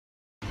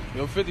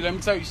Yo, 50, let me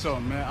tell you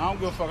something, man. I don't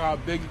give a fuck how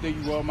big you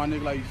think you are, my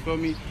nigga, like, you feel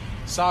me?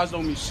 Size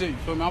don't mean shit, you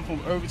feel me? I'm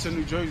from Irvington,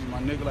 New Jersey, my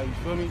nigga, like, you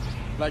feel me?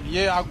 Like,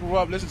 yeah, I grew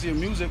up listening to your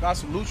music, I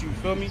salute you, you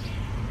feel me?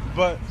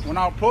 But when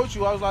I approached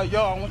you, I was like,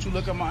 yo, I want you to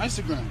look at my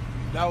Instagram.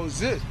 That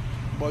was it.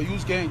 But you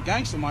was getting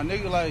gangster, my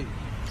nigga, like,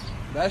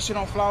 that shit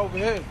don't fly over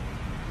here,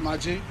 my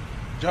G.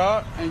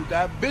 Jar, and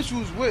that bitch you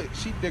was with,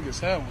 she thick as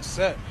hell on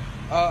set.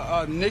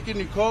 Nikki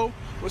Nicole,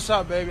 what's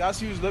up, baby? I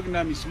see you was looking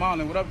at me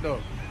smiling. What up,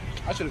 though?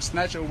 I should have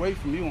snatched her away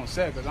from you on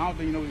set, because I don't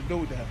think you know what to do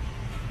with that.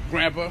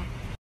 Grandpa. You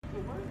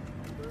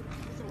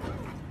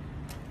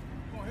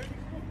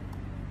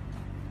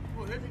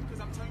gonna hit me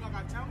because I'm telling you I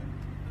got talent?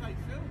 That's how you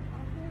feel?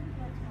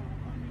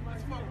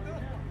 That's fucked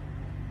up.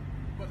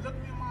 But look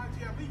at my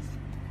IG at least.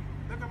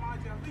 Look at my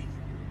IG at least.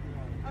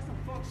 That's some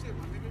fuck shit,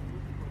 my nigga.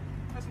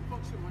 That's some fuck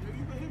shit, my nigga.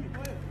 You can hit me,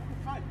 go ahead. I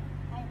can fight.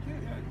 I don't care.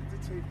 Yeah, it's a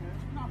tape, man.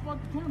 Nah, fuck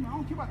the camera. I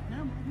don't care about the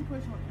camera. You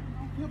play some camera.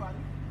 I don't care about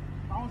it.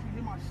 I want you to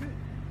hear my shit.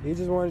 He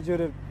just wanted you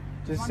to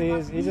see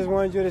his. He just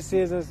wanted you to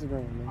see his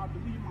Instagram, man. I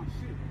believe my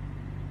shit. You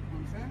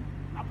know what I'm saying?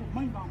 I put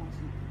money behind my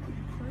shit. Are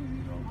you crazy,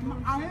 though?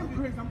 I am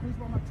crazy. I'm crazy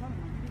about my talent,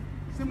 my nigga.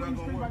 Same way you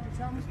crazy about your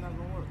talent. It's not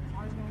gonna work.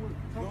 How is it gonna work?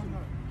 No, it's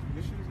not.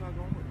 This shit is not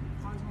gonna work.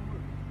 How is it gonna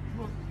work?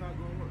 Yours is not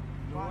gonna work.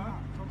 You know Why why?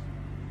 not?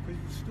 Because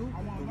you're stupid.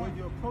 The way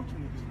you're approaching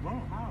it is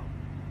wrong. How?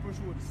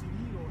 First you with the CD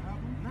or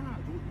album? Nah,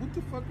 what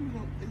the fuck you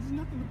gonna? There's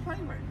nothing to play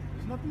right now.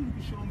 There's nothing you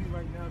can show me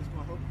right now that's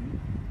gonna help you.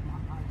 My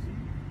IG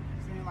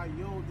saying like,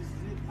 yo, this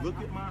is it. Like, Look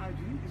at my IG.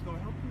 It's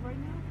gonna help you right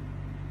now.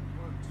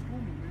 Well, school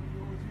me, man. You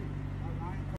always you.